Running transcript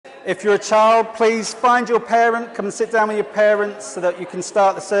If you're a child, please find your parent, come and sit down with your parents so that you can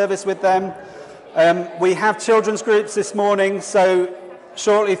start the service with them. We have children's groups this morning, so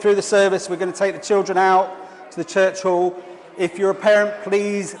shortly through the service we're going to take the children out to the church hall. If you're a parent,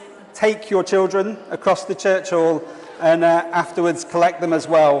 please take your children across the church hall and afterwards collect them as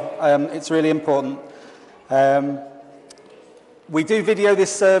well. It's really important. We do video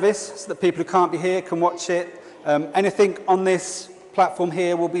this service so that people who can't be here can watch it. Anything on this platform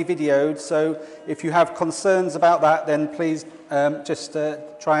here will be videoed, so if you have concerns about that, then please just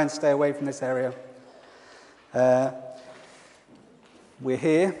try and stay away from this area. We're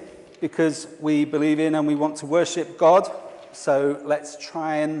here because we believe in and we want to worship God, so let's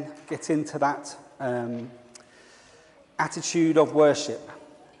try and get into that attitude of worship.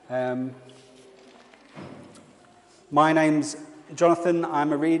 My name's Jonathan.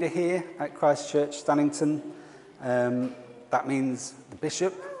 I'm a reader here at Christ Church, Stannington. That means the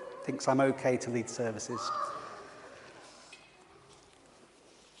bishop thinks I'm okay to lead services.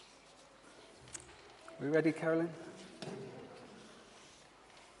 We ready, Carolyn?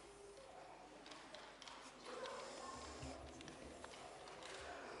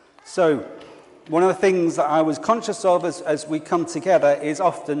 So, one of the things that I was conscious of as we come together is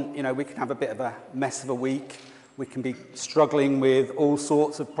often, we can have a bit of a mess of a week. We can be struggling with all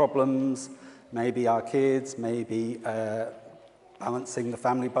sorts of problems, maybe our kids, maybe balancing the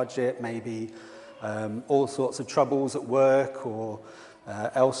family budget, maybe all sorts of troubles at work or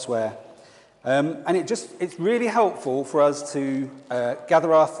elsewhere. And it's really helpful for us to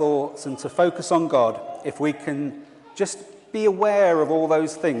gather our thoughts and to focus on God if we can just be aware of all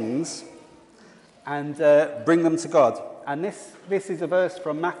those things and bring them to God. And this is a verse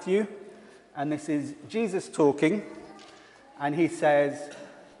from Matthew, and this is Jesus talking, and he says,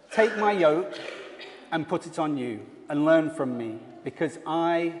 "Take my yoke and put it on you, and learn from me, because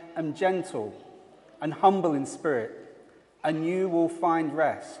I am gentle and humble in spirit, and you will find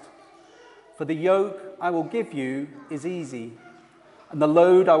rest. For the yoke I will give you is easy, and the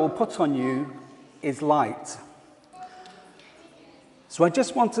load I will put on you is light." So I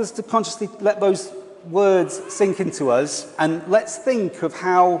just want us to consciously let those words sink into us, and let's think of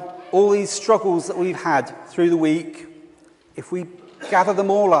how all these struggles that we've had through the week, if we gather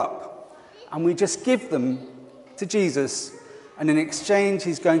them all up and we just give them to Jesus, and in exchange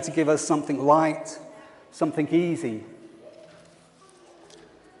he's going to give us something light, something easy.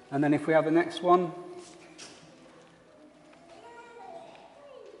 And then if we have the next one.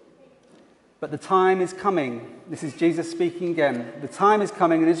 But the time is coming, this is Jesus speaking again, the time is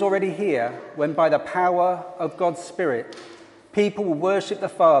coming and is already here when by the power of God's Spirit people will worship the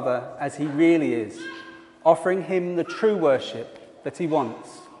Father as he really is, offering him the true worship that he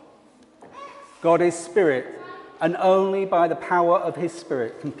wants. God is Spirit, and only by the power of his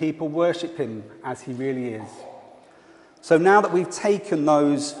Spirit can people worship him as he really is. So now that we've taken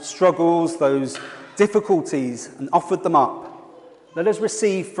those struggles, those difficulties, and offered them up, let us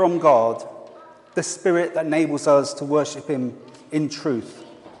receive from God the Spirit that enables us to worship him in truth.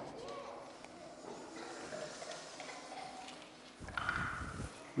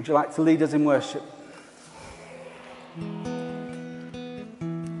 Would you like to lead us in worship?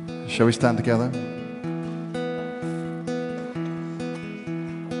 Shall we stand together?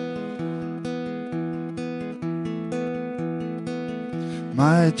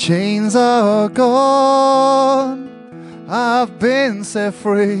 My chains are gone, I've been set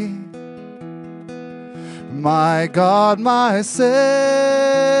free. My God, my Savior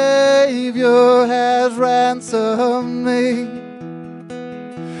has ransomed me.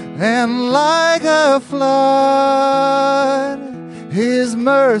 And like a flood, his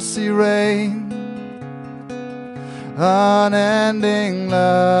mercy reigns, unending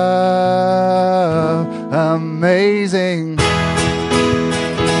love, amazing.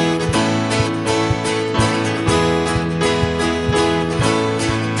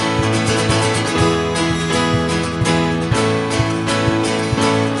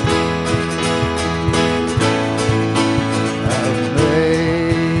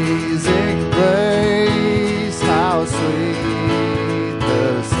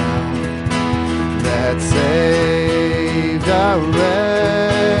 Saved a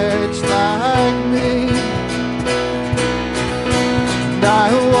wretch like me.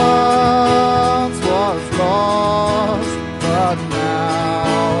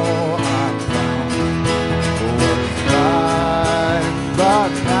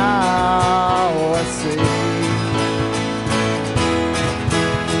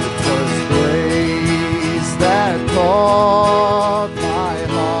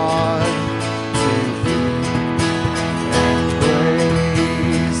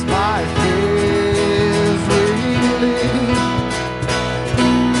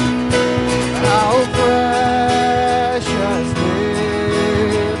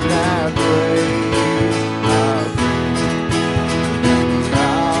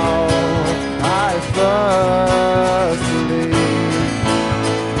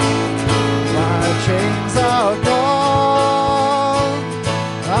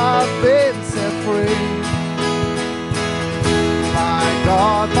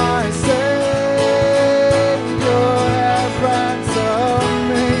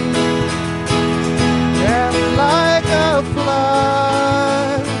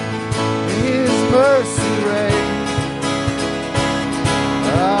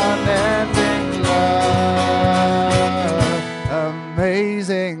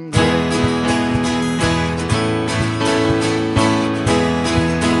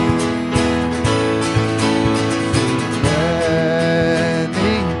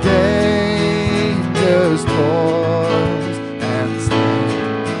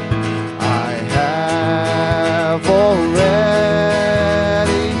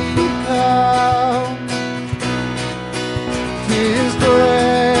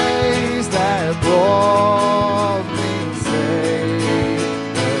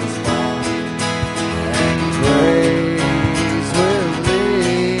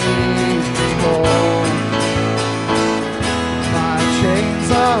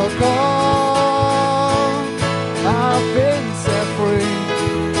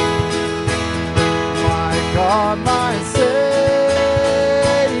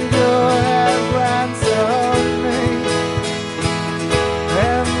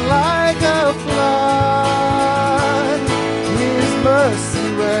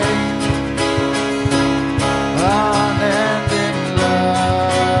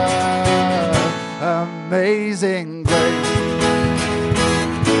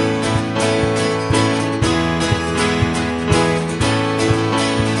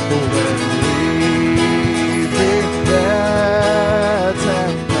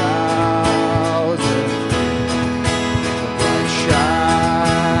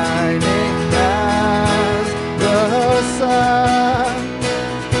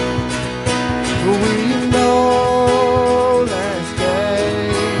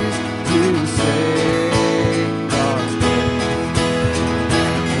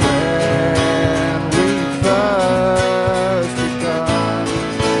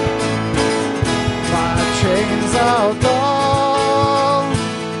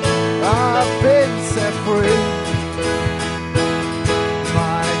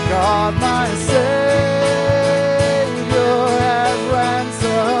 God, my Savior, has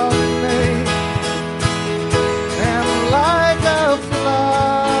ransomed me. And like a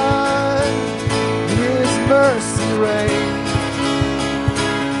flood, His mercy reigns.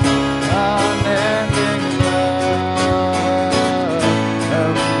 Unending love,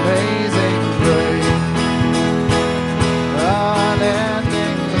 amazing grace.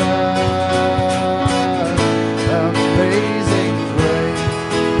 Unending love, amazing grace.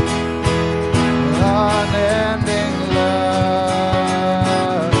 Unending love,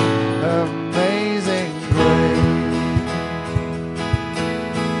 amazing grace.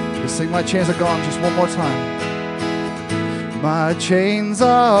 Let's sing My Chains Are Gone just one more time. My chains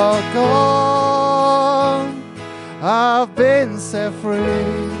are gone, I've been set free.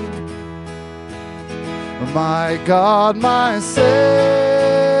 My God, my Savior,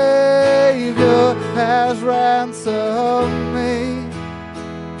 has ransomed me.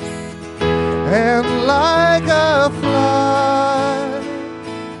 And like a flood,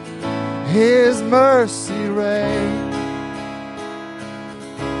 His mercy reigns.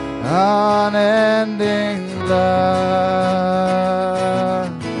 Unending love,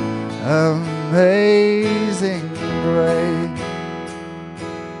 amazing grace.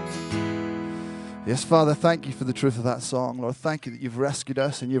 Yes, Father, thank you for the truth of that song. Lord, thank you that you've rescued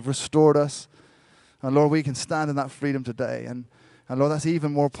us and you've restored us. And Lord, we can stand in that freedom today. And Lord, that's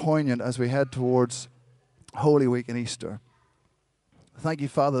even more poignant as we head towards Holy Week and Easter. Thank you,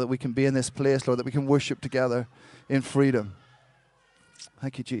 Father, that we can be in this place, Lord, that we can worship together in freedom.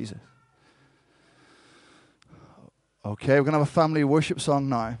 Thank you, Jesus. Okay, we're going to have a family worship song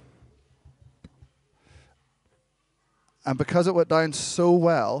now. And because it went down so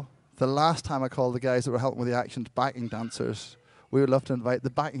well, the last time I called the guys that were helping with the actions backing dancers, we would love to invite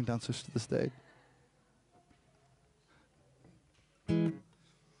the backing dancers to the stage.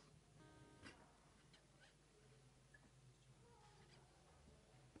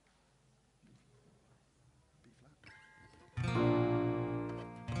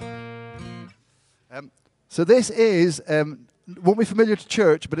 So this is, won't be familiar to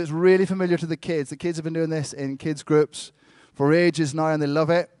church, but it's really familiar to the kids. The kids have been doing this in kids groups for ages now, and they love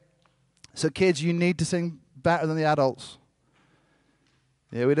it. So kids, you need to sing better than the adults.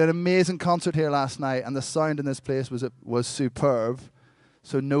 Yeah, we did an amazing concert here last night, and the sound in this place was superb,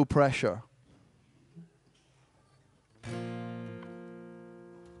 so no pressure.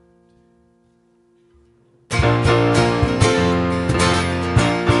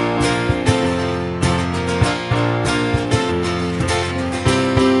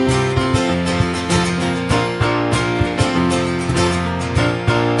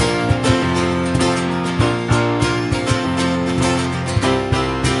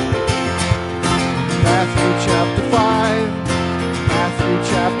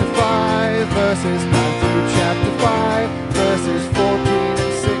 Verses Matthew chapter 5, verses 14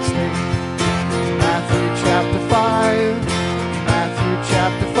 and 16. Matthew chapter 5, Matthew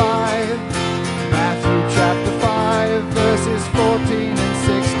chapter 5, Matthew chapter 5, verses 14 and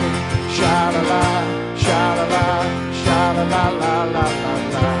 16. Sha-la-la, sha-la-la,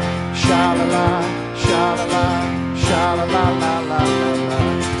 sha-la-la-la-la-la-la. Sha-la-la, sha-la-la, sha-la-la-la-la-la.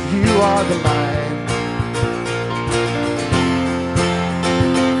 You are the light.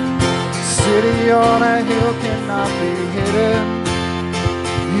 City on a hill cannot be hidden.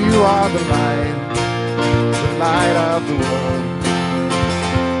 You are the light of the world.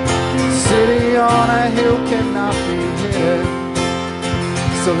 City on a hill cannot be hidden.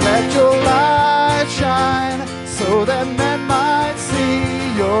 So let your light shine, so that men might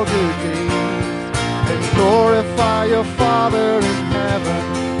see your good deeds and glorify your Father in heaven.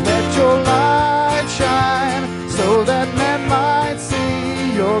 Let your light shine, so that men might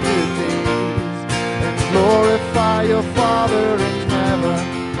see your good deeds. Glorify your Father in heaven.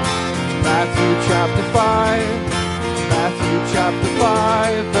 Matthew chapter 5, Matthew chapter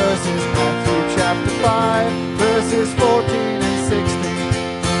 5, verses Matthew chapter 5, verses 14 and 16.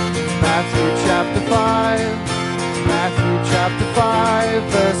 Matthew chapter 5, Matthew chapter 5,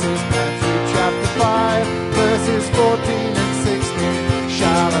 verses Matthew chapter 5, verses 14 and 16.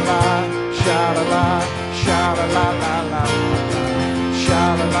 Sha-la-la, sha-la-la, sha-la-la-la-la-la.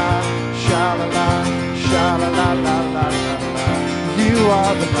 Sha-la-la, sha-la-la, sha-la-la-la-la-la. You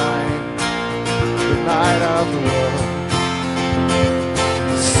are the light of the world.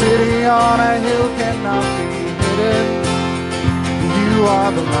 The city on a hill cannot be hidden. You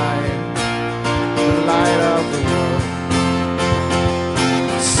are the light of the world.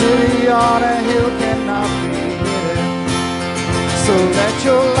 The city on a hill cannot be hidden. So let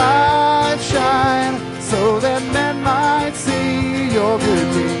your light shine, so that men might see your good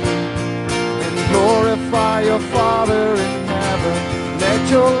deeds glorify your Father in heaven. Let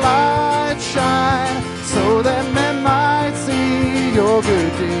your light shine so that men might see your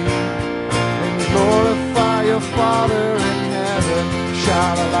good deeds. And glorify your Father in heaven.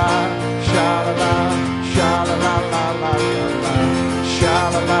 Sha-la-la, sha-la-la, sha-la-la-la-la-la-la.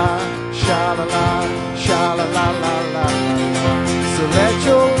 Sha-la-la, sha-la-la, sha-la-la-la-la-la. So let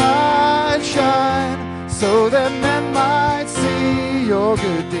your light shine so that men might see your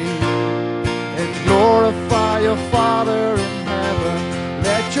good deeds. And glorify your Father in heaven.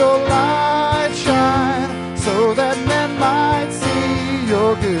 Let your light shine so that men might see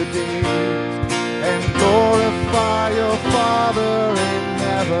your good deeds. And glorify your Father in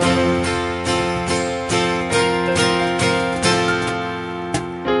heaven.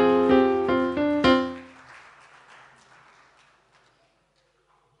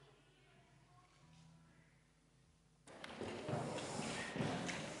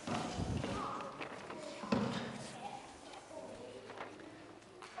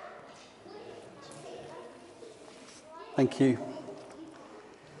 Thank you.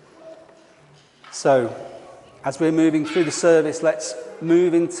 So, as we're moving through the service, let's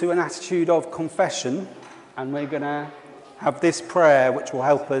move into an attitude of confession, and we're going to have this prayer which will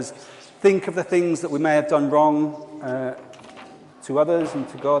help us think of the things that we may have done wrong to others and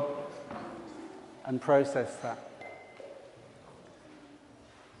to God, and process that.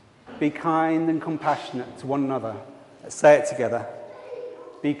 Be kind and compassionate to one another. Let's say it together.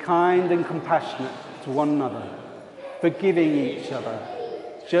 Be kind and compassionate to one another, forgiving each other,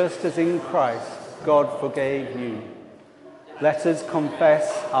 just as in Christ God forgave you. Let us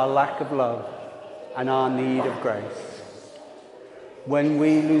confess our lack of love and our need of grace. When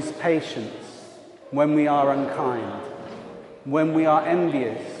we lose patience, when we are unkind, when we are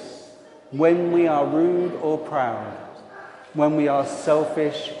envious, when we are rude or proud, when we are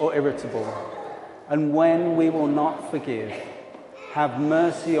selfish or irritable, and when we will not forgive, have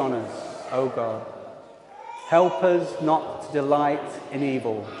mercy on us, O God. Help us not to delight in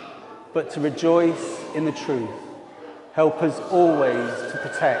evil, but to rejoice in the truth. Help us always to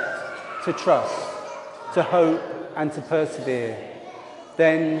protect, to trust, to hope, and to persevere.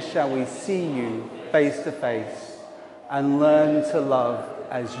 Then shall we see you face to face and learn to love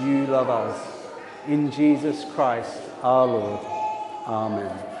as you love us. In Jesus Christ our Lord.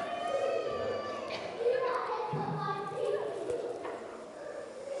 Amen.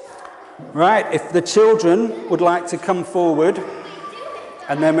 Right, if the children would like to come forward,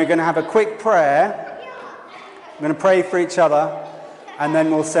 and then we're going to have a quick prayer. We're going to pray for each other, and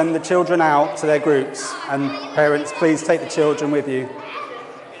then we'll send the children out to their groups. And parents, please take the children with you.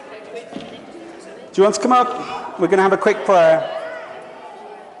 Do you want to come up? We're going to have a quick prayer.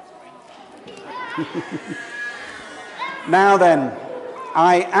 Now then,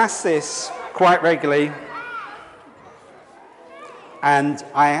 I ask this quite regularly, and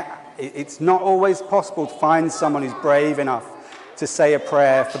it's not always possible to find someone who's brave enough to say a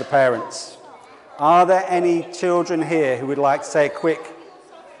prayer for the parents. Are there any children here who would like to say a quick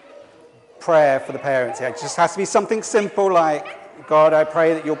prayer for the parents? It just has to be something simple like, God, I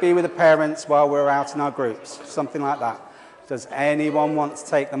pray that you'll be with the parents while we're out in our groups. Something like that. Does anyone want to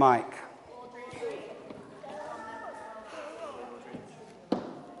take the mic?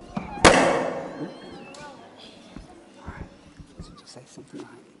 Just say something like,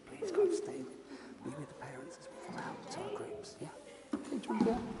 please God, stay be with the parents as we come out to our groups. Yeah?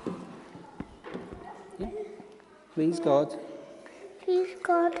 Yeah? Please God. Please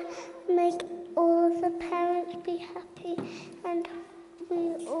God, make all of the parents be happy and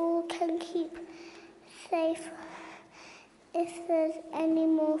we all can keep safe if there's any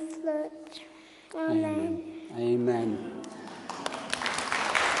more floods. Amen. Amen.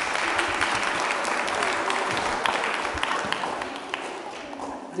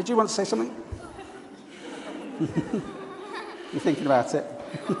 Did you want to say something? You're thinking about it?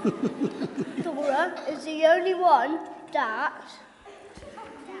 Dora is the only one that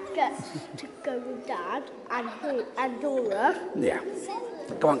gets to go with Dad and Dora. Yeah.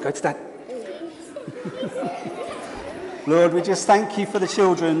 Go on, go to Dad. Lord, we just thank you for the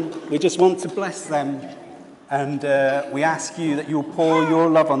children. We just want to bless them. And we ask you that you'll pour your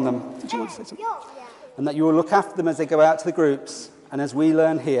love on them. Did you want to say something? And that you will look after them as they go out to the groups. And as we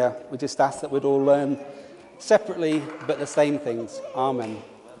learn here, we just ask that we'd all learn separately, but the same things. Amen.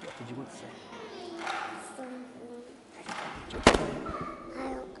 What did you want to say?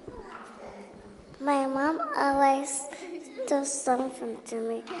 My mum always does something to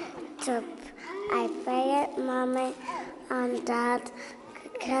me. I pray it, Mommy and Dad,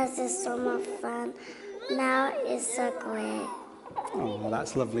 because it's so much fun. Now it's so great. Oh,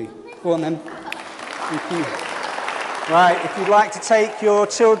 that's lovely. Go on then. Thank you. Right, if you'd like to take your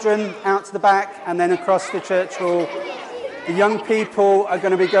children out to the back and then across the church hall, the young people are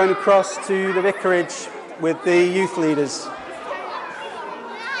going to be going across to the vicarage with the youth leaders. Shall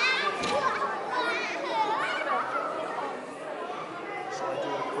I do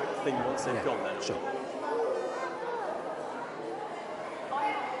a quick thing once they've gone then? Sure.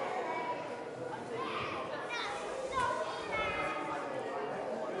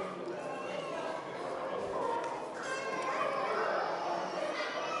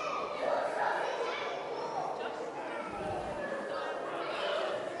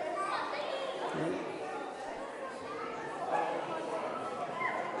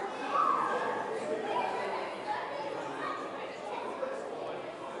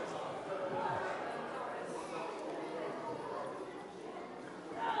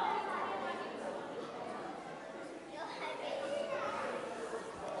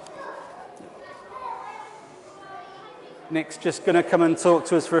 Nick's just going to come and talk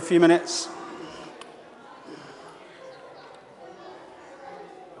to us for a few minutes.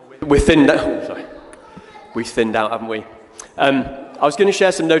 We've thinned out, haven't we? I was going to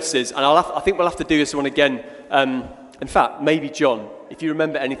share some notices, and I think we'll have to do this one again. In fact, maybe John, if you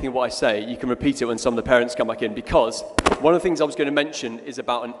remember anything of what I say, you can repeat it when some of the parents come back in, because one of the things I was going to mention is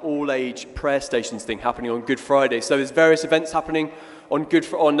about an all-age prayer stations thing happening on Good Friday. So there's various events happening on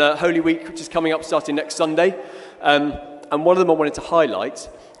Holy Week, which is coming up starting next Sunday. And one of them I wanted to highlight,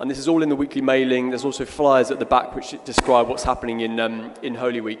 and this is all in the weekly mailing. There's also flyers at the back which describe what's happening in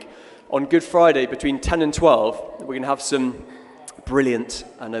Holy Week. On Good Friday, between 10 and 12, we're going to have some brilliant,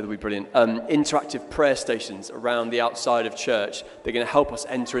 I know they'll be brilliant, interactive prayer stations around the outside of church. They're going to help us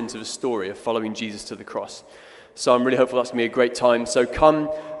enter into the story of following Jesus to the cross. So I'm really hopeful that's going to be a great time. So come,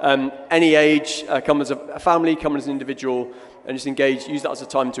 any age, come as a family, come as an individual, and just engage, use that as a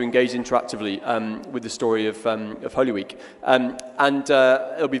time to engage interactively with the story of Holy Week.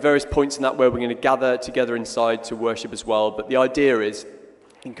 There'll be various points in that where we're going to gather together inside to worship as well. But the idea is you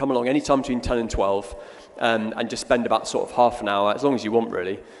can come along any time between 10 and 12 and just spend about sort of half an hour, as long as you want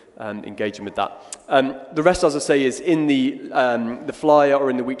really, engaging with that. The rest, as I say, is in the flyer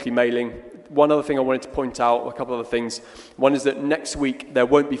or in the weekly mailing. One other thing I wanted to point out, a couple of other things. One is that next week there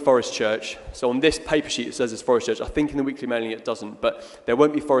won't be Forest Church. So on this paper sheet it says it's Forest Church. I think in the weekly mailing it doesn't, but there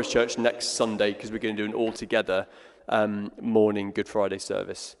won't be Forest Church next Sunday because we're going to do an all-together morning Good Friday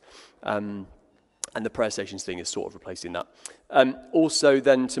service. And the prayer stations thing is sort of replacing that. Also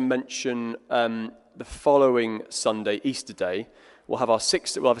then to mention the following Sunday, Easter Day, we'll have a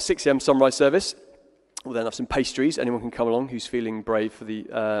 6 a.m. sunrise service. We'll then have some pastries. Anyone can come along who's feeling brave for the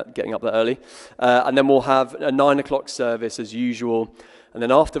getting up that early. And then we'll have a 9 o'clock service as usual. And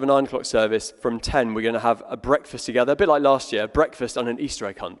then after the 9 o'clock service, from 10, we're going to have a breakfast together, a bit like last year, breakfast and an Easter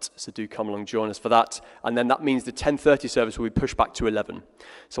egg hunt. So do come along, join us for that. And then that means the 10:30 service will be pushed back to 11.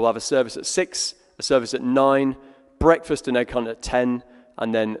 So we'll have a service at 6, a service at 9, breakfast and egg hunt at 10,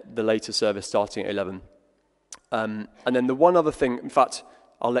 and then the later service starting at 11. And then the one other thing, in fact,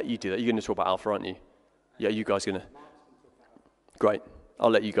 I'll let you do that. You're going to talk about Alpha, aren't you? Yeah, you guys are going to... Great.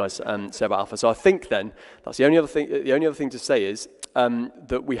 I'll let you guys say about Alpha. So I think then, that's the only other thing to say is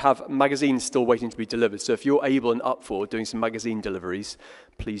that we have magazines still waiting to be delivered. So if you're able and up for doing some magazine deliveries,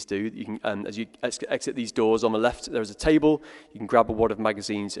 please do. You can, as you exit these doors on the left, there is a table. You can grab a wad of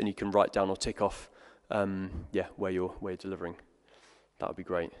magazines and you can write down or tick off where you're delivering. That would be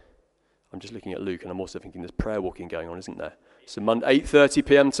great. I'm just looking at Luke, and I'm also thinking there's prayer walking going on, isn't there? So Monday, 8:30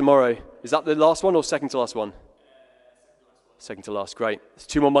 p.m. tomorrow. Is that the last one or second to last one? Second to last, great. It's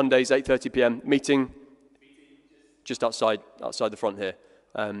 2 more Mondays, 8:30 p.m. Meeting just outside the front here.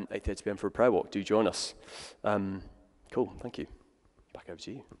 8:30 p.m. for a prayer walk. Do join us. Cool, thank you. Back over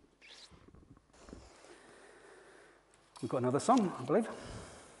to you. We've got another song, I believe.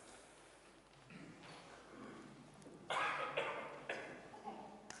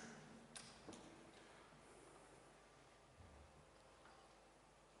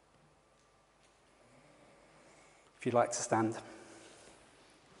 If you'd like to stand.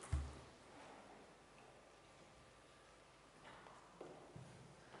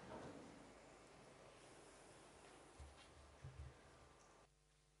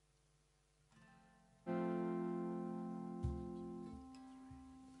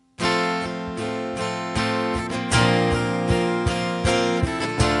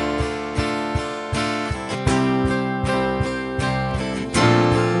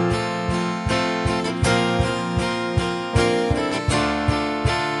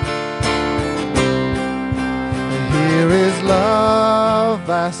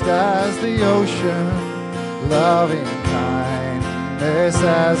 Vast as the ocean, loving kindness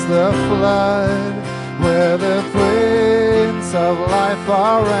as the flood, where the Prince of Life,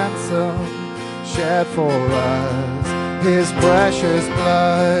 our ransom, shed for us his precious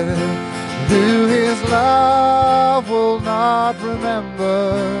blood, who his love will not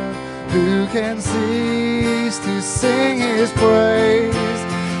remember, who can cease to sing his praise.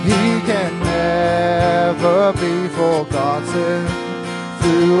 He can never be forgotten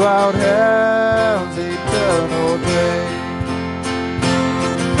throughout hell's eternal day.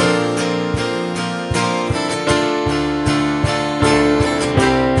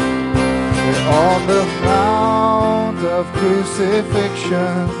 On the mount of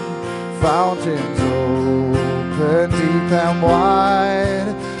crucifixion, fountains open deep and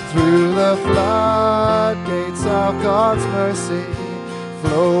wide. Through the floodgates of God's mercy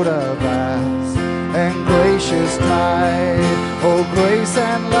flowed a vast and gracious tide. Oh, grace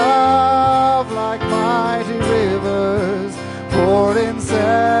and love like mighty rivers poured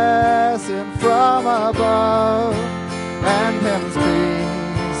incessant from above, and heaven's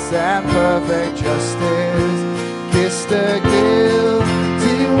peace and perfect justice kissed the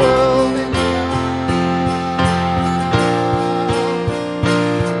guilty world in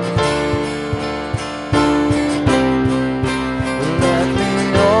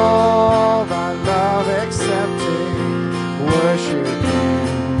worship you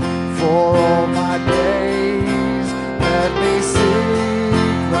for all my days. Let me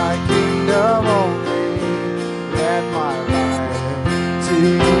seek thy kingdom only. Let my life to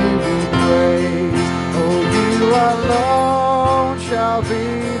you be praised. Oh, you alone shall be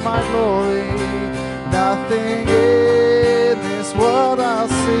my glory. Nothing in this world I'll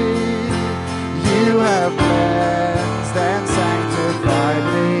see. You have cleansed and sanctified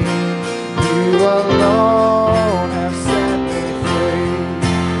me. You alone have set me free,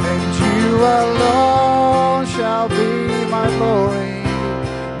 and you alone shall be my glory.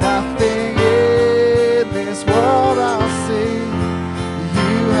 Nothing in this world I'll see.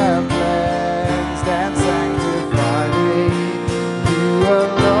 You have cleansed and sanctified me. You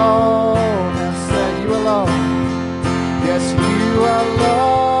alone have set, you alone, yes, you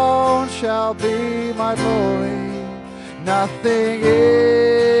alone shall be my glory. Nothing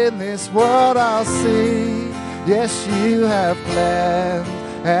in this world I'll see. Yes, you have cleansed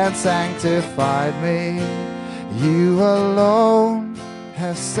and sanctified me. You alone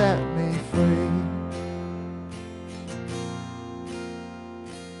have set me free.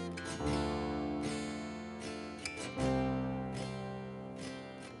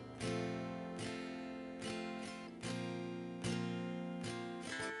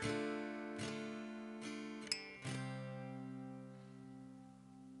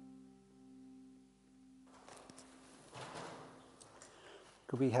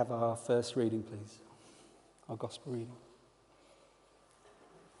 Could we have our first reading, please? Our gospel reading.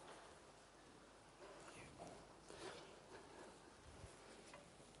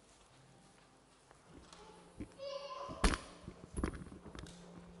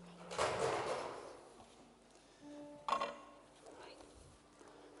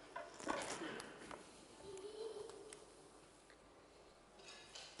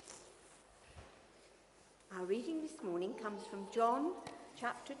 Our reading this morning comes from John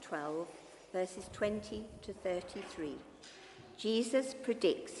chapter 12, verses 20 to 33. Jesus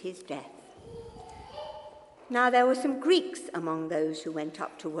predicts his death. Now there were some Greeks among those who went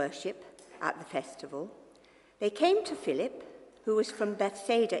up to worship at the festival. They came to Philip, who was from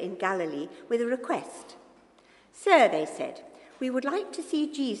Bethsaida in Galilee, with a request. "Sir," they said, "we would like to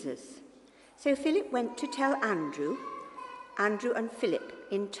see Jesus." So Philip went to tell Andrew. Andrew and Philip,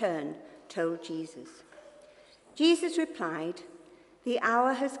 in turn, told Jesus. Jesus replied, "The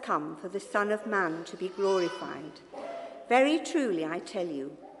hour has come for the Son of Man to be glorified. Very truly, I tell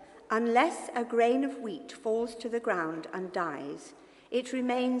you, unless a grain of wheat falls to the ground and dies, it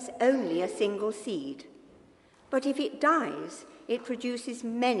remains only a single seed. But if it dies, it produces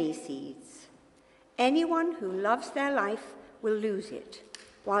many seeds. Anyone who loves their life will lose it,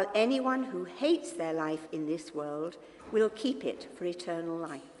 while anyone who hates their life in this world will keep it for eternal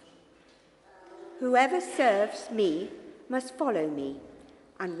life. Whoever serves me must follow me,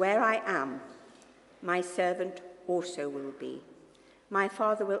 and where I am, my servant also will be. My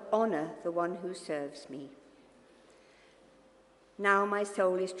Father will honor the one who serves me. Now my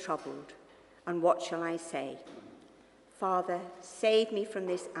soul is troubled, and what shall I say? Father, save me from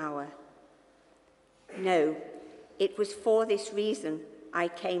this hour. No, it was for this reason I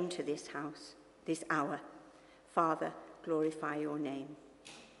came to this house, this hour. Father, glorify your name."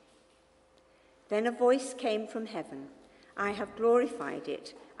 Then a voice came from heaven. "I have glorified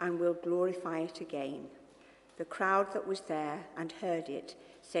it and will glorify it again." The crowd that was there and heard it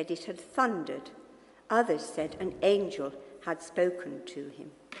said it had thundered. Others said an angel had spoken to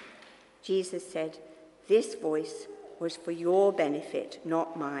him. Jesus said, "This voice was for your benefit,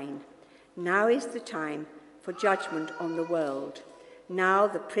 not mine. Now is the time for judgment on the world. Now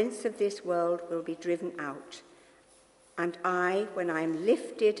the prince of this world will be driven out. And I, when I am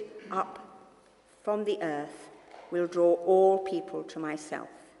lifted up from the earth, will draw all people to myself."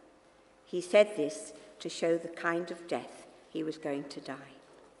 He said this to show the kind of death he was going to die.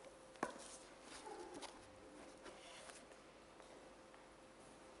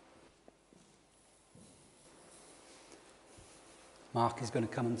 Mark is going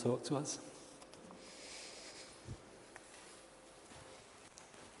to come and talk to us.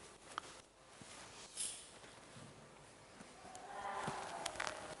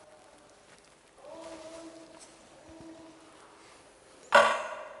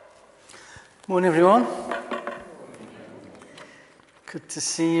 Morning, everyone. Good to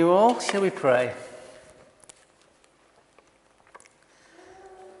see you all. Shall we pray?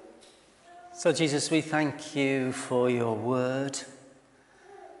 So, Jesus, we thank you for your word.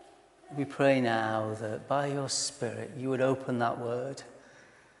 We pray now that by your Spirit you would open that word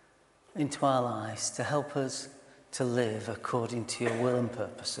into our lives to help us to live according to your will and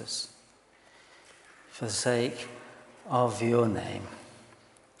purposes. For the sake of your name.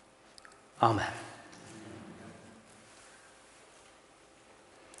 Amen.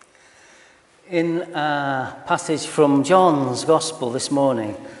 In a passage from John's Gospel this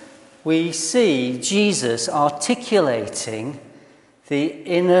morning, we see Jesus articulating the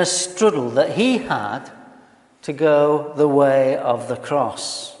inner struggle that he had to go the way of the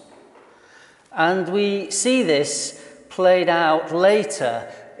cross. And we see this played out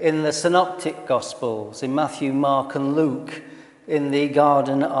later in the Synoptic Gospels, in Matthew, Mark, and Luke, in the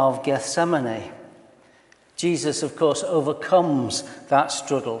Garden of Gethsemane. Jesus, of course, overcomes that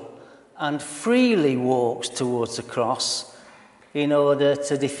struggle and freely walks towards the cross in order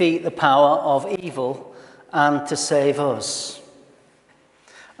to defeat the power of evil and to save us.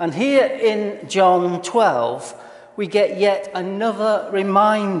 And here in John 12, we get yet another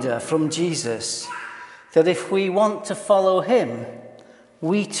reminder from Jesus that if we want to follow him,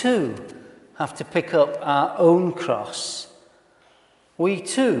 we too have to pick up our own cross. We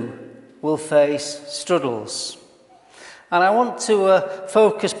too will face struggles. And I want to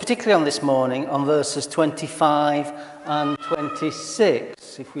focus particularly on this morning on verses 25 and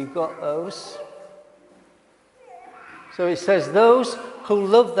 26, if we've got those. So it says, "Those who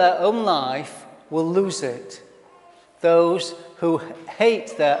love their own life will lose it. Those who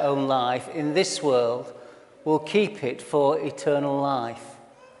hate their own life in this world will keep it for eternal life.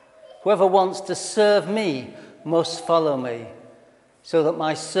 Whoever wants to serve me must follow me, so that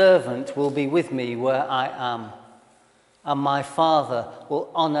my servant will be with me where I am, and my Father will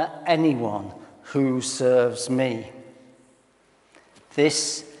honor anyone who serves me."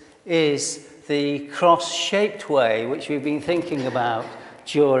 This is the cross-shaped way which we've been thinking about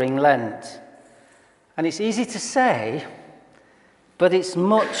during Lent. And it's easy to say, but it's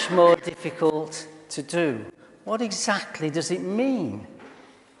much more difficult to do. What exactly does it mean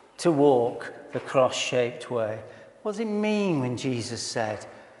to walk the cross-shaped way? What does it mean when Jesus said,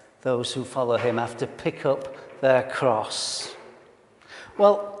 "Those who follow him have to pick up their cross"?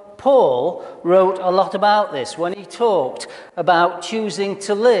 Well, Paul wrote a lot about this when he talked about choosing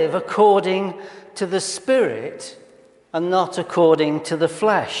to live according to the Spirit and not according to the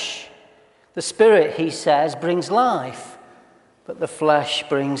flesh. The Spirit, he says, brings life, but the flesh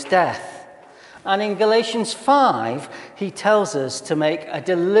brings death. And in Galatians 5, he tells us to make a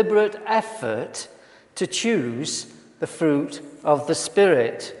deliberate effort to choose the fruit of the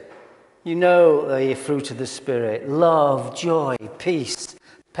Spirit. You know the fruit of the Spirit: love, joy, peace,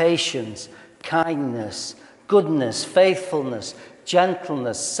 patience, kindness, goodness, faithfulness,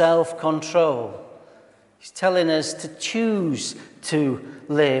 gentleness, self-control. He's telling us to choose to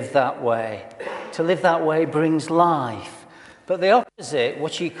live that way. To live that way brings life. But the opposite,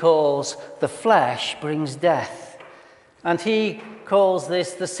 which he calls the flesh, brings death. And he calls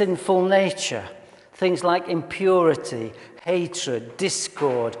this the sinful nature. Things like impurity, hatred,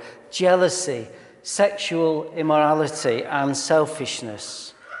 discord, jealousy, sexual immorality, and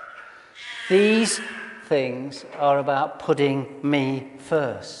selfishness. These things are about putting me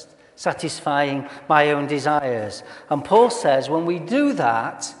first, satisfying my own desires. And Paul says when we do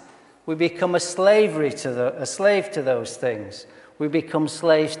that, we become a slave to those things. We become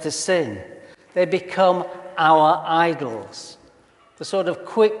slaves to sin. They become our idols. The sort of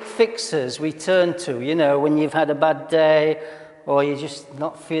quick fixes we turn to, you know, when you've had a bad day or you're just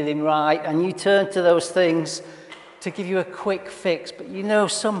not feeling right, and you turn to those things to give you a quick fix, but you know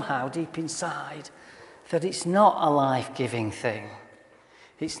somehow deep inside that it's not a life-giving thing.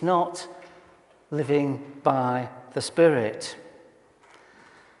 It's not living by the Spirit.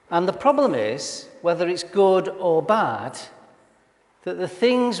 And the problem is, whether it's good or bad, that the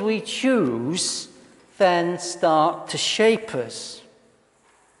things we choose then start to shape us.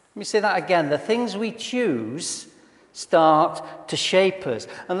 Let me say that again. The things we choose start to shape us.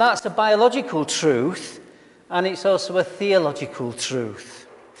 And that's a biological truth, and it's also a theological truth.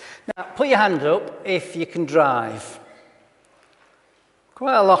 Now, put your hand up if you can drive.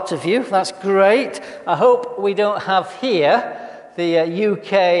 Quite a lot of you. That's great. I hope we don't have here the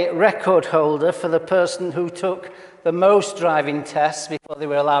UK record holder for the person who took the most driving tests before they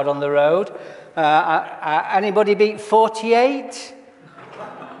were allowed on the road. Anybody beat 48?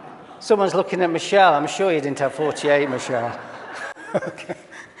 Someone's looking at Michelle. I'm sure you didn't have 48, Michelle. Okay.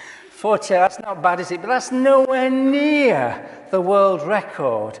 48, that's not bad, is it? But that's nowhere near the world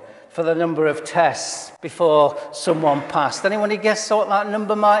record for the number of tests before someone passed. Anyone guess what that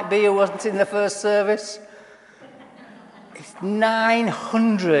number might be who wasn't in the first service? It's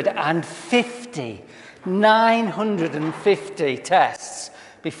 950. 950 tests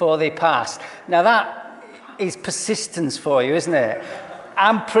before they passed. Now that is persistence for you, isn't it?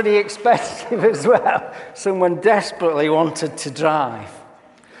 And pretty expensive as well. Someone desperately wanted to drive.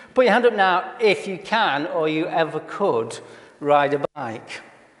 Put your hand up now if you can or you ever could ride a bike.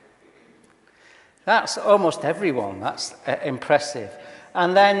 That's almost everyone. That's impressive.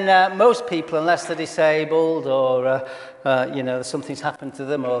 And then most people, unless they're disabled or something's happened to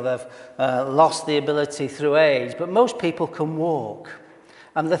them or they've lost the ability through age, but most people can walk.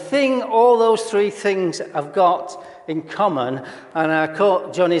 And the thing all those three things have got in common, and I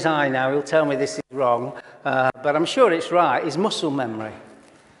caught Johnny's eye now, he'll tell me this is wrong, but I'm sure it's right, is muscle memory.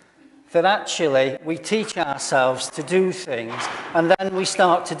 That actually we teach ourselves to do things and then we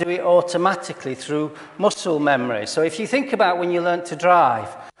start to do it automatically through muscle memory. So if you think about when you learn to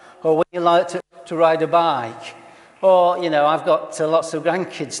drive or when you learn to ride a bike, or, I've got lots of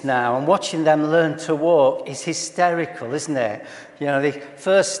grandkids now, and watching them learn to walk is hysterical, isn't it? The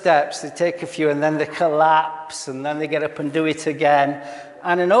first steps, they take a few and then they collapse and then they get up and do it again.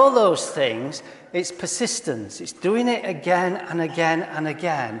 And in all those things, it's persistence. It's doing it again and again and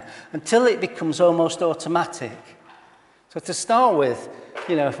again until it becomes almost automatic. So to start with,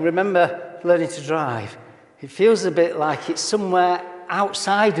 remember learning to drive. It feels a bit like it's somewhere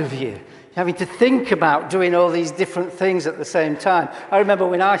outside of you. You're having to think about doing all these different things at the same time. I remember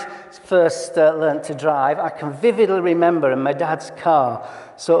when I first learned to drive, I can vividly remember in my dad's car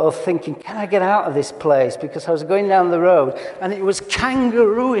sort of thinking, can I get out of this place? Because I was going down the road and it was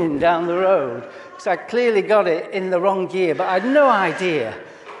kangarooing down the road. So I clearly got it in the wrong gear, but I had no idea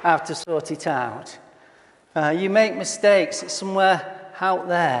how to sort it out. You make mistakes, it's somewhere out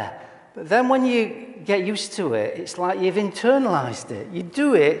there. But then when you get used to it, it's like you've internalized it. You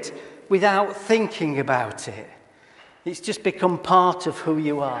do it without thinking about it. It's just become part of who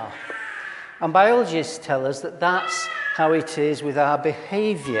you are. And biologists tell us that that's how it is with our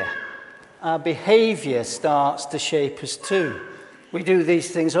behavior. Our behavior starts to shape us too. We do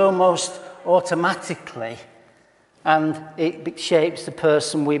these things almost automatically, and it shapes the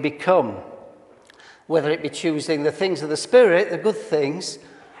person we become. Whether it be choosing the things of the Spirit, the good things,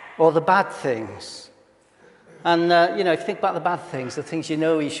 or the bad things. And, if you think about the bad things, the things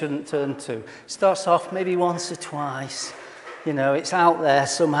you shouldn't turn to, it starts off maybe once or twice. It's out there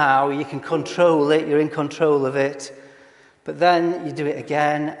somehow, you can control it, you're in control of it. But then you do it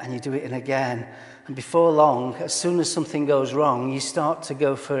again, and you do it again. And before long, as soon as something goes wrong, you start to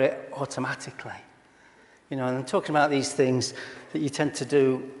go for it automatically. And I'm talking about these things that you tend to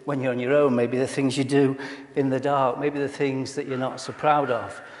do when you're on your own, maybe the things you do in the dark, maybe the things that you're not so proud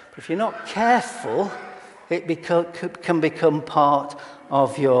of. But if you're not careful, it can become part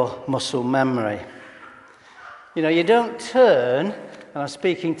of your muscle memory. You don't turn, and I'm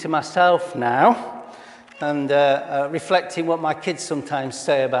speaking to myself now, and reflecting what my kids sometimes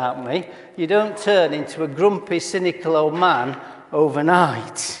say about me, you don't turn into a grumpy, cynical old man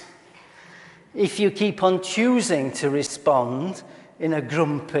overnight. If you keep on choosing to respond in a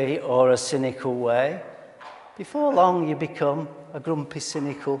grumpy or a cynical way, before long you become a grumpy,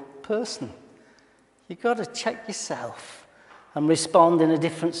 cynical person. You've got to check yourself and respond in a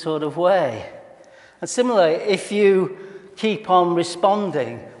different sort of way. And similarly, if you keep on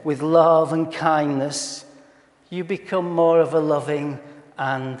responding with love and kindness, you become more of a loving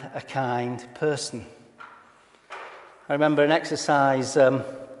and a kind person. I remember an exercise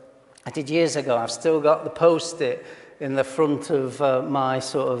I did years ago. I've still got the post-it in the front of my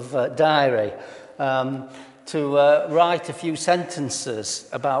sort of diary. to write a few sentences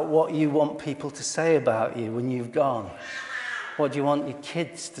about what you want people to say about you when you've gone. What do you want your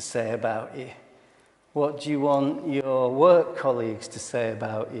kids to say about you? What do you want your work colleagues to say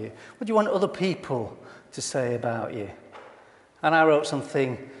about you? What do you want other people to say about you? And I wrote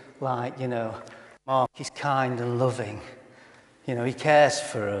something like, Mark is kind and loving. He cares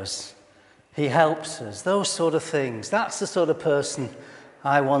for us. He helps us. Those sort of things. That's the sort of person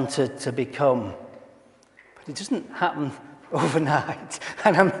I wanted to become. But it doesn't happen overnight.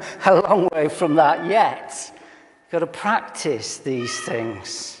 And I'm a long way from that yet. Got to practice these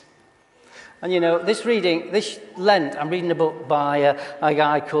things. And this Lent, I'm reading a book by a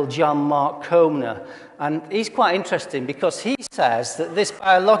guy called John Mark Comer. And he's quite interesting because he says that this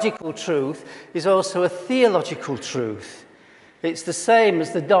biological truth is also a theological truth. It's the same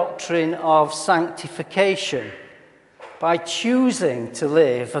as the doctrine of sanctification. By choosing to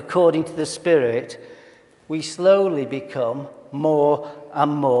live according to the Spirit, we slowly become more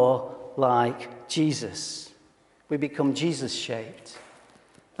and more like Jesus. We become Jesus-shaped.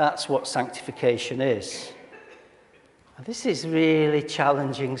 That's what sanctification is. And this is really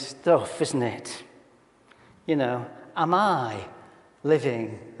challenging stuff, isn't it? Am I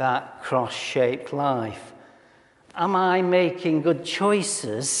living that cross-shaped life? Am I making good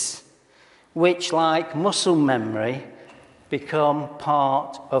choices which, like muscle memory, become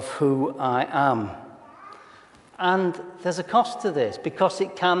part of who I am? And there's a cost to this because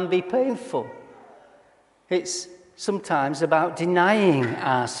it can be painful. It's sometimes about denying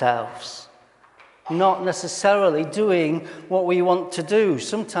ourselves, not necessarily doing what we want to do.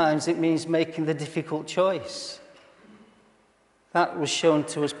 Sometimes it means making the difficult choice. That was shown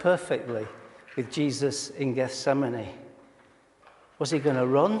to us perfectly with Jesus in Gethsemane. Was he going to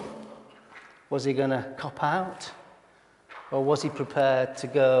run? Was he going to cop out? Or was he prepared to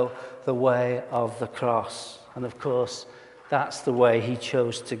go the way of the cross? And of course, that's the way he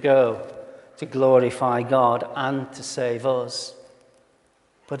chose to go, to glorify God and to save us.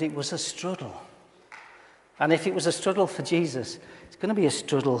 But it was a struggle. And if it was a struggle for Jesus, it's going to be a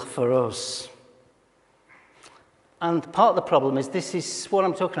struggle for us. And part of the problem is what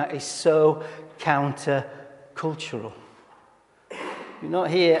I'm talking about is so counter-cultural. You'll not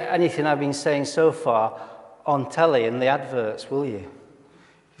hear anything I've been saying so far on telly and the adverts, will you?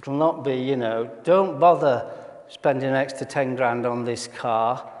 It'll not be, don't bother spending an extra 10 grand on this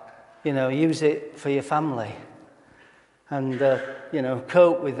car. Use it for your family. And,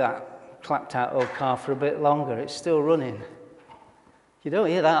 cope with that clapped out old car for a bit longer. It's still running. You don't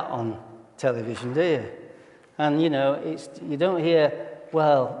hear that on television, do you? And, you don't hear,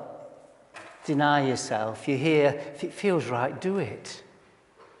 deny yourself. You hear, if it feels right, do it.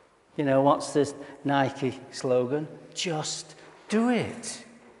 What's this Nike slogan? Just do it.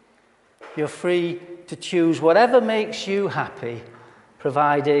 You're free to choose whatever makes you happy,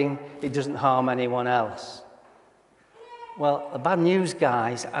 providing it doesn't harm anyone else. Well, the bad news,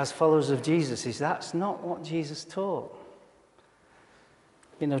 guys, as followers of Jesus, is that's not what Jesus taught.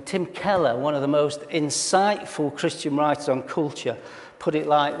 Tim Keller, one of the most insightful Christian writers on culture, put it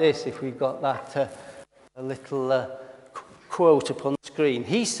like this, if we've got that a little quote up on the screen.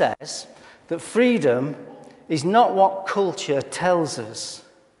 He says that freedom is not what culture tells us.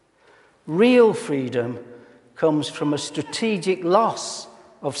 Real freedom comes from a strategic loss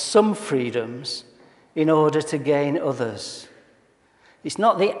of some freedoms in order to gain others. It's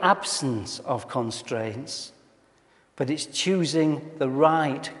not the absence of constraints, but it's choosing the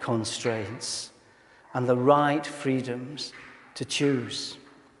right constraints and the right freedoms to choose.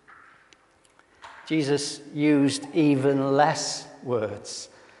 Jesus used even less words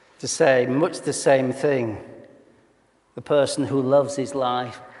to say much the same thing. The person who loves his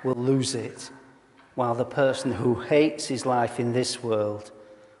life will lose it, while the person who hates his life in this world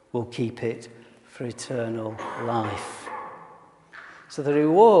will keep it for eternal life. So the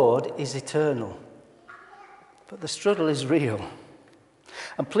reward is eternal, but the struggle is real.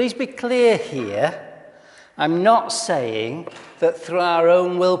 And please be clear here, I'm not saying that through our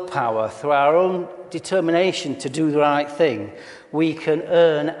own willpower, through our own determination to do the right thing, we can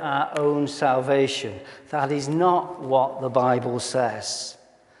earn our own salvation. That is not what the Bible says.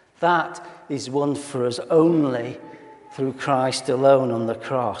 That is won for us only through Christ alone on the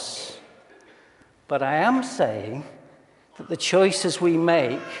cross. But I am saying that the choices we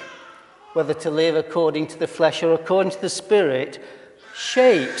make, whether to live according to the flesh or according to the Spirit,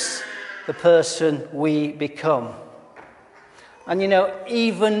 shapes the person we become. And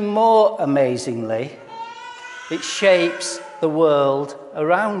even more amazingly, it shapes the world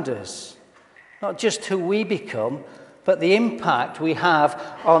around us. Not just who we become, but the impact we have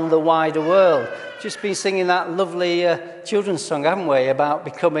on the wider world. Just been singing that lovely children's song, haven't we, about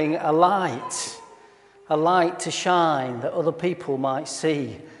becoming a light to shine that other people might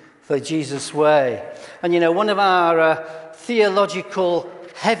see the Jesus way. And one of our theological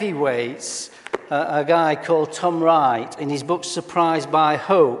heavyweights, a guy called Tom Wright, in his book Surprised by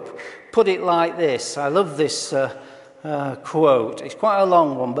Hope, put it like this. I love this quote. It's quite a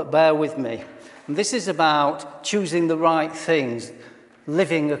long one, but bear with me. And this is about choosing the right things,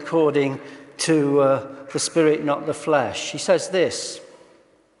 living according to the Spirit, not the flesh. He says this: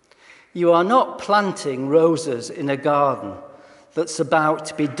 "You are not planting roses in a garden that's about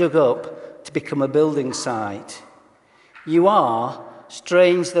to be dug up to become a building site. You are,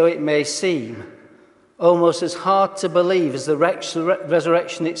 strange though it may seem, almost as hard to believe as the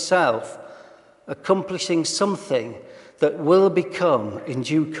resurrection itself, accomplishing something that will become, in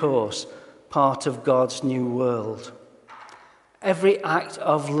due course, part of God's new world. Every act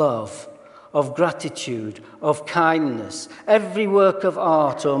of love, of gratitude, of kindness, every work of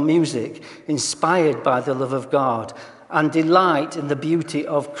art or music inspired by the love of God and delight in the beauty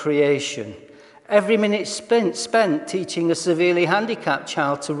of creation, every minute spent teaching a severely handicapped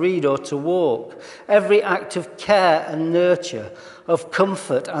child to read or to walk, every act of care and nurture, of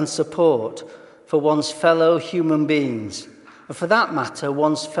comfort and support for one's fellow human beings, and for that matter,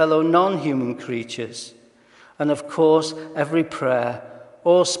 one's fellow non-human creatures, and of course, every prayer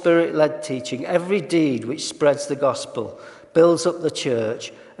or spirit-led teaching, every deed which spreads the gospel, builds up the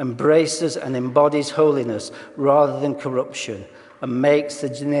church, embraces and embodies holiness rather than corruption, and makes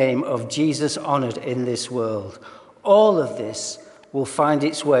the name of Jesus honoured in this world. All of this will find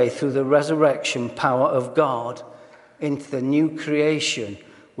its way through the resurrection power of God into the new creation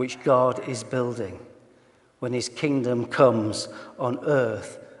which God is building when his kingdom comes on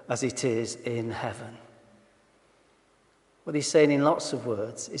earth as it is in heaven." What he's saying in lots of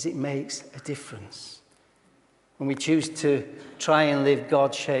words is it makes a difference. When we choose to try and live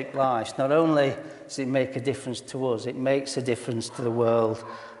God-shaped lives, not only does it make a difference to us, it makes a difference to the world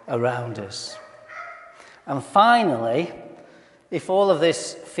around us. And finally, if all of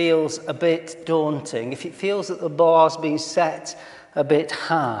this feels a bit daunting, if it feels that the bar's been set a bit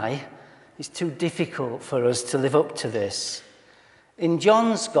high, it's too difficult for us to live up to this. In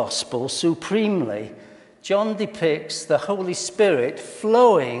John's Gospel, supremely, John depicts the Holy Spirit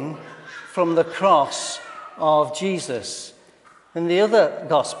flowing from the cross of Jesus. In the other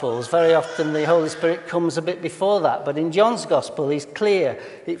Gospels, very often the Holy Spirit comes a bit before that, but in John's Gospel, he's clear.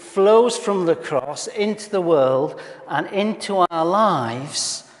 It flows from the cross into the world and into our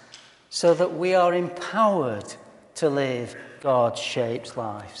lives so that we are empowered to live God-shaped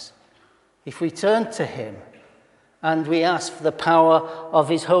lives. If we turn to him and we ask for the power of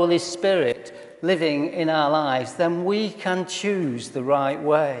his Holy Spirit living in our lives, then we can choose the right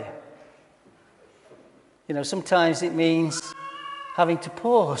way. Sometimes it means having to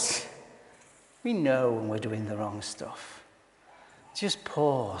pause. We know when we're doing the wrong stuff. Just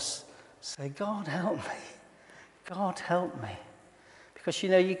pause. Say, God, help me. God, help me. Because,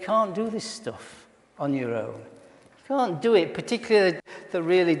 you can't do this stuff on your own. You can't do it, particularly the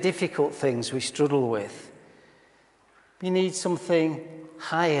really difficult things we struggle with. You need something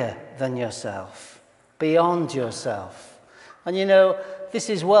higher than yourself, beyond yourself. And this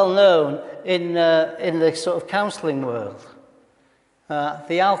is well known in the sort of counselling world.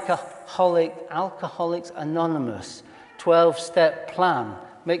 The Alcoholics Anonymous 12-step plan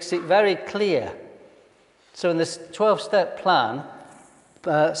makes it very clear. So in this 12-step plan,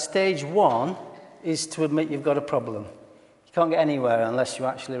 stage 1 is to admit you've got a problem. You can't get anywhere unless you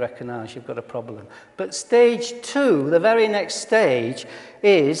actually recognise you've got a problem. But stage 2, the very next stage,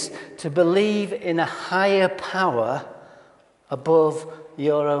 is to believe in a higher power above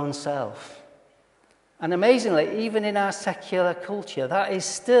your own self. And amazingly, even in our secular culture, that is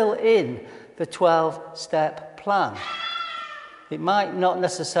still in the 12-step plan. It might not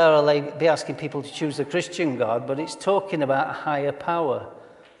necessarily be asking people to choose a Christian God, but it's talking about a higher power,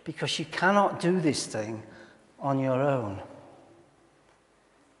 because you cannot do this thing on your own.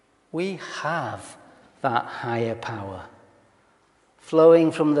 We have that higher power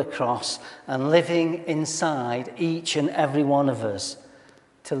flowing from the cross and living inside each and every one of us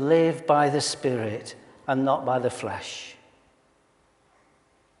to live by the Spirit and not by the flesh.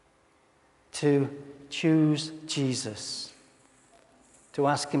 To choose Jesus, to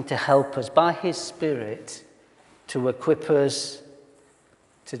ask him to help us by his Spirit, to equip us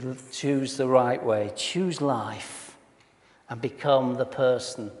to choose the right way, choose life, and become the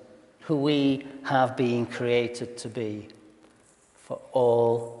person who we have been created to be for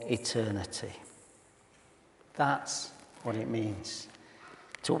all eternity. That's what it means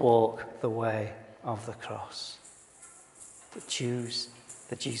to walk the way of the cross, to choose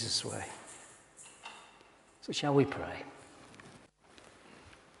the Jesus way. So shall we pray?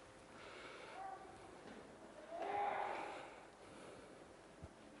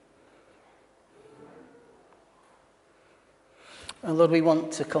 And Lord, we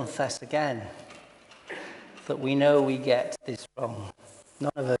want to confess again that we know we get this wrong.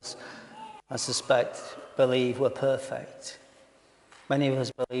 None of us, I suspect, believe we're perfect. Many of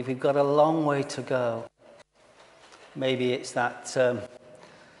us believe we've got a long way to go. Maybe it's that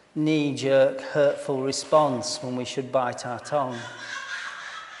knee-jerk, hurtful response when we should bite our tongue.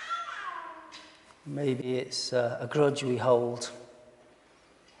 Maybe it's a grudge we hold,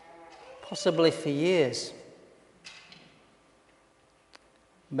 possibly for years.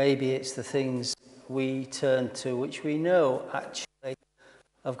 Maybe it's the things we turn to which we know actually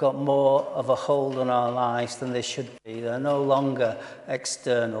have got more of a hold on our lives than they should be. They're no longer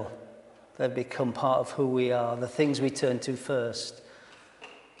external. They've become part of who we are, the things we turn to first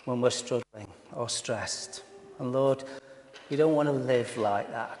when we're struggling or stressed. And Lord, we don't want to live like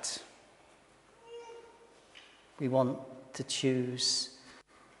that. We want to choose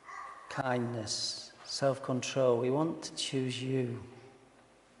kindness, self-control. We want to choose you.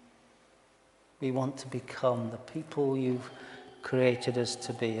 We want to become the people you've created us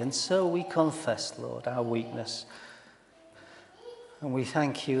to be. And so we confess, Lord, our weakness. And we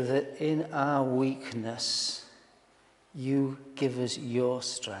thank you that in our weakness, you give us your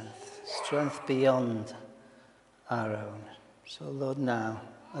strength, strength beyond our own. So, Lord, now,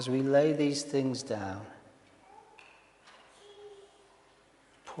 as we lay these things down,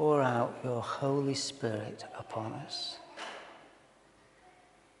 pour out your Holy Spirit upon us.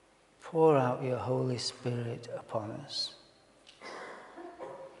 Pour out your Holy Spirit upon us.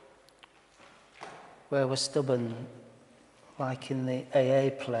 Where we're stubborn, like in the AA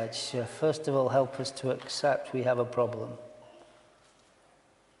pledge, first of all, help us to accept we have a problem.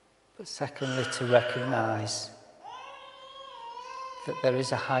 But secondly, to recognize that there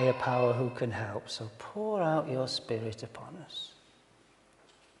is a higher power who can help. So pour out your Spirit upon us.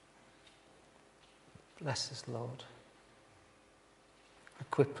 Bless us, Lord.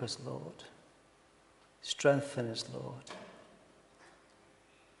 Equip us, Lord. Strengthen us, Lord.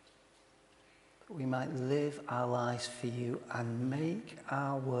 That we might live our lives for you and make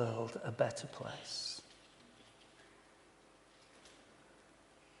our world a better place.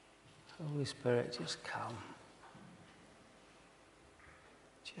 Holy Spirit, just come.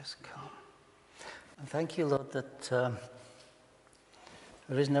 Just come. And thank you, Lord, that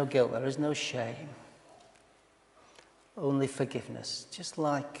there is no guilt, there is no shame. Only forgiveness. Just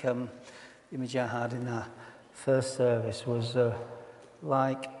like the image I had in our first service was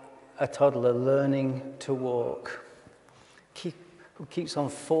like a toddler learning to walk, who keeps on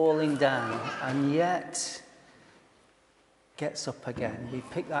falling down and yet gets up again. We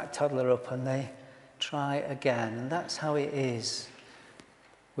pick that toddler up and they try again. And that's how it is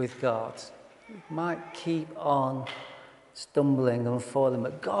with God. We might keep on stumbling and falling,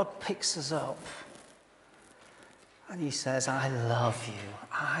 but God picks us up. And he says, I love you.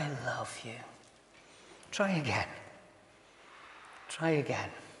 I love you. Try again. Try again.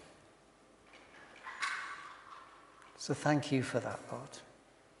 So thank you for that, Lord.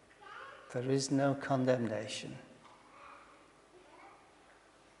 There is no condemnation.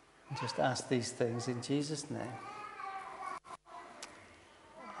 And just ask these things in Jesus' name.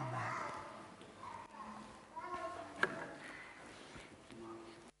 Amen.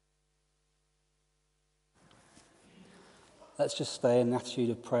 Let's just stay in an attitude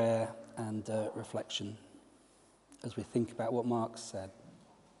of prayer and reflection as we think about what Mark said.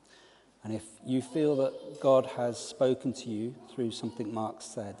 And if you feel that God has spoken to you through something Mark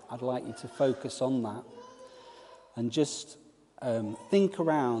said, I'd like you to focus on that and just think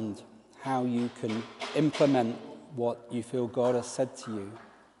around how you can implement what you feel God has said to you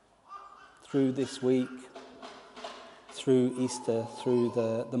through this week, through Easter, through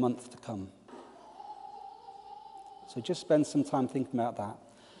the month to come. So just spend some time thinking about that.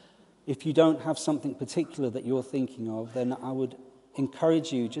 If you don't have something particular that you're thinking of, then I would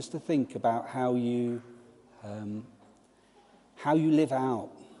encourage you just to think about how you live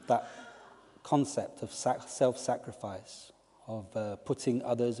out that concept of self-sacrifice, of putting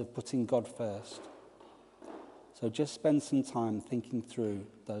others, of putting God first. So just spend some time thinking through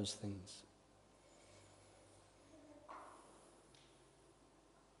those things.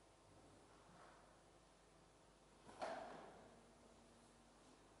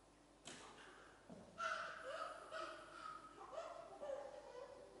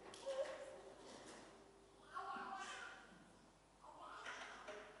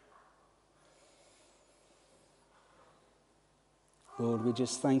 Lord, we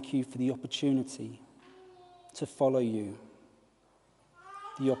just thank you for the opportunity to follow you,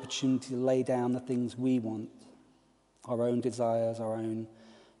 the opportunity to lay down the things we want, our own desires, our own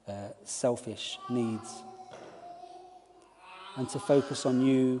selfish needs, and to focus on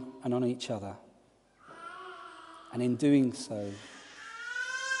you and on each other. And in doing so,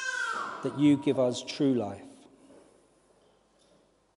 that you give us true life,